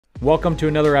Welcome to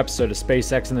another episode of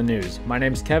SpaceX in the News. My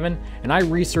name's Kevin, and I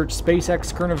research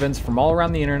SpaceX current events from all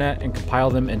around the internet and compile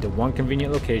them into one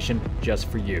convenient location just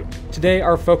for you. Today,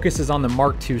 our focus is on the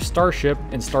Mark II Starship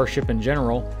and Starship in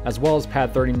general, as well as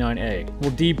Pad 39A. We'll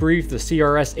debrief the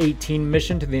CRS-18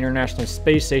 mission to the International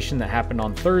Space Station that happened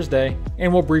on Thursday,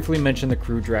 and we'll briefly mention the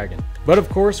Crew Dragon. But of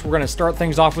course, we're going to start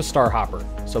things off with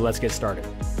Starhopper, so let's get started.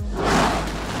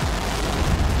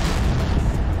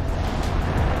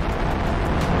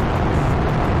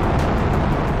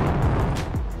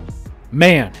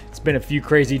 Man, it's been a few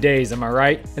crazy days, am I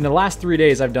right? In the last 3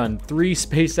 days, I've done 3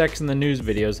 SpaceX in the News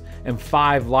videos and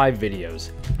 5 live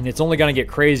videos. And it's only gonna get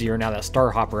crazier now that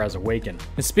Starhopper has awakened.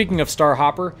 And speaking of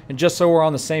Starhopper, and just so we're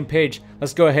on the same page,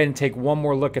 let's go ahead and take one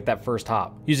more look at that first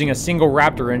hop. Using a single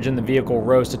Raptor engine, the vehicle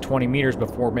rose to 20 meters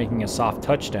before making a soft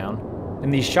touchdown.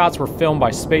 And these shots were filmed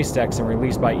by SpaceX and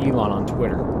released by Elon on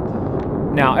Twitter.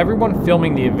 Now, everyone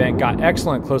filming the event got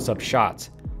excellent close-up shots.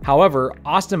 However,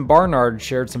 Austin Barnard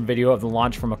shared some video of the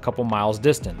launch from a couple miles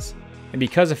distance. And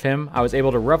because of him, I was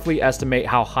able to roughly estimate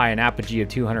how high an apogee of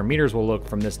 200 meters will look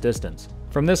from this distance.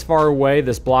 From this far away,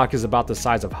 this block is about the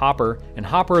size of Hopper, and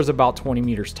Hopper is about 20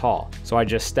 meters tall. So I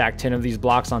just stacked 10 of these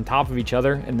blocks on top of each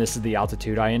other, and this is the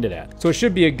altitude I ended at. So it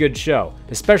should be a good show,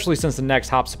 especially since the next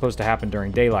hop's supposed to happen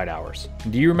during daylight hours.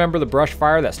 And do you remember the brush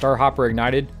fire that Starhopper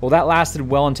ignited? Well, that lasted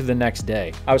well into the next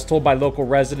day. I was told by local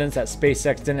residents that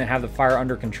SpaceX didn't have the fire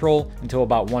under control until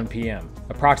about 1 p.m.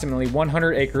 Approximately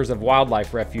 100 acres of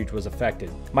wildlife refuge was affected.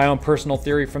 My own personal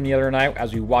theory from the other night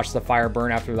as we watched the fire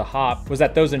burn after the hop was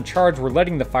that those in charge were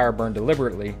letting the fire burn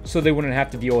deliberately so they wouldn't have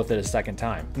to deal with it a second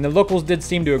time. And the locals did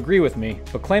seem to agree with me,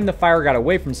 but claimed the fire got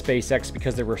away from SpaceX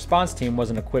because their response team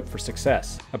wasn't equipped for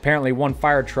success. Apparently one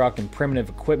fire truck and primitive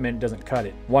equipment doesn't cut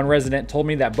it. One resident told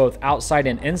me that both outside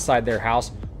and inside their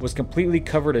house was completely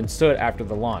covered in soot after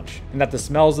the launch, and that the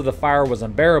smells of the fire was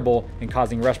unbearable and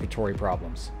causing respiratory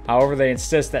problems. However, they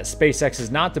insist that SpaceX is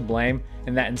not to blame,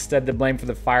 and that instead the blame for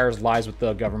the fires lies with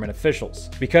the government officials.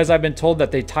 Because I've been told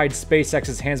that they tied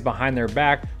SpaceX's hands behind their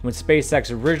back when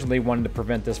SpaceX originally wanted to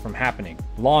prevent this from happening,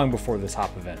 long before this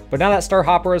hop event. But now that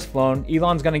Starhopper has flown,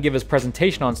 Elon's going to give his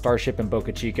presentation on Starship in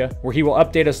Boca Chica, where he will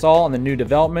update us all on the new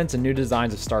developments and new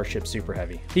designs of Starship Super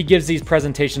Heavy. He gives these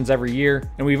presentations every year,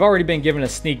 and we've already been given a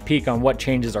sneak peek on what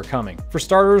changes are coming. For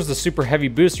starters, the Super Heavy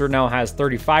booster now has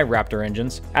 35 Raptor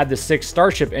engines. Add the 6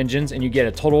 Starship engines and you get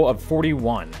a total of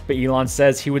 41. But Elon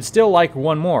says he would still like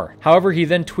one more. However, he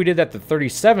then tweeted that the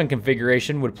 37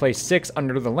 configuration would place 6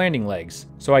 under the landing legs.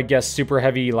 So I guess Super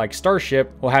Heavy, like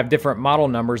Starship, will have different model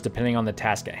numbers depending on the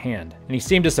task at hand. And he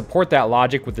seemed to support that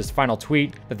logic with his final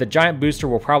tweet that the giant booster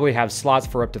will probably have slots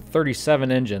for up to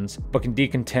 37 engines, but can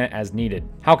decontent as needed.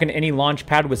 How can any launch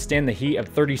pad withstand the heat of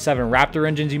 37 Raptor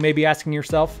engines, you may be asking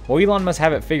yourself? Well, Elon must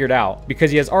have it figured out,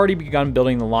 because he has already begun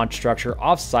building the launch structure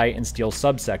off-site in steel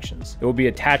subsections. It will be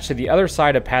attached to the other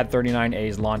side of Pad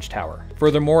 39A's launch tower.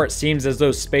 Furthermore, it seems as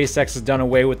though SpaceX has done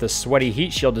away with the sweaty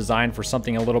heat shield design for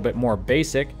something a little bit more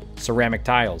basic: ceramic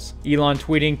tiles. Elon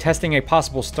tweeting, testing a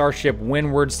possible Starship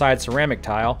windward side ceramic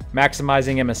tile.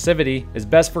 Maximizing emissivity is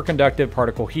best for conductive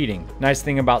particle heating. Nice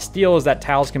thing about steel is that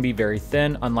tiles can be very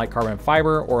thin, unlike carbon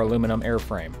fiber or aluminum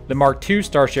airframe. The Mark II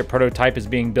Starship prototype is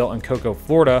being built in Cocoa,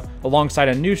 Florida, alongside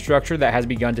a new structure that has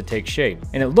begun to take shape.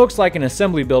 And it looks like an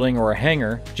assembly building or a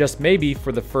hangar, just maybe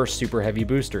for the first Super Heavy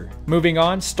booster. Moving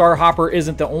on, Starhopper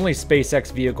isn't the only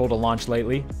SpaceX vehicle to launch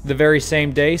lately. The very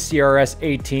same day,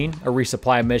 CRS-18, a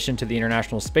resupply mission to the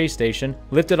International Space Station,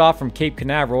 lifted off from Cape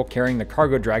Canaveral carrying the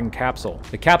Cargo Dragon capsule.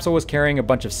 The capsule was carrying a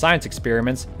bunch of science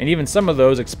experiments, and even some of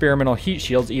those experimental heat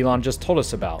shields Elon just told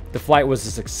us about. The flight was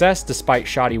a success despite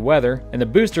shoddy weather, and the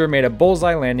booster made a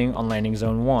bullseye landing on Landing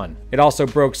Zone 1. It also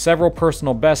broke several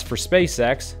personal bests for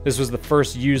SpaceX. This was the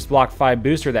first used Block 5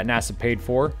 booster that NASA paid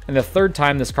for, and the 3rd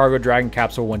time this Cargo Dragon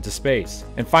capsule went to space.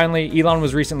 And finally, Elon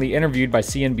was recently interviewed by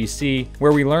CNBC,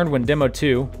 where we learned when Demo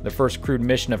 2, the first crewed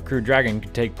mission of Crew Dragon,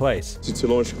 could take place. To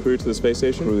launch crew to the space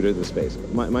station? Crew to the space.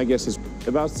 My guess is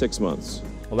about 6 months.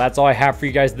 Well, that's all I have for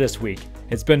you guys this week.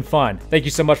 It's been fun. Thank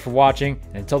you so much for watching,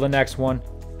 and until the next one,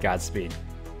 Godspeed.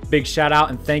 Big shout out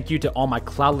and thank you to all my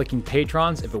cloud-licking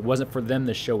patrons. If it wasn't for them,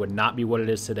 this show would not be what it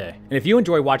is today. And if you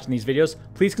enjoy watching these videos,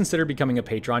 please consider becoming a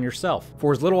patron yourself.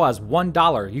 For as little as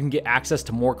 $1, you can get access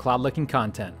to more cloud-licking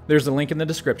content. There's a link in the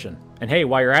description. And hey,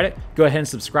 while you're at it, go ahead and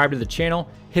subscribe to the channel,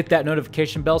 hit that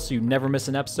notification bell so you never miss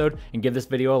an episode, and give this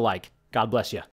video a like. God bless you.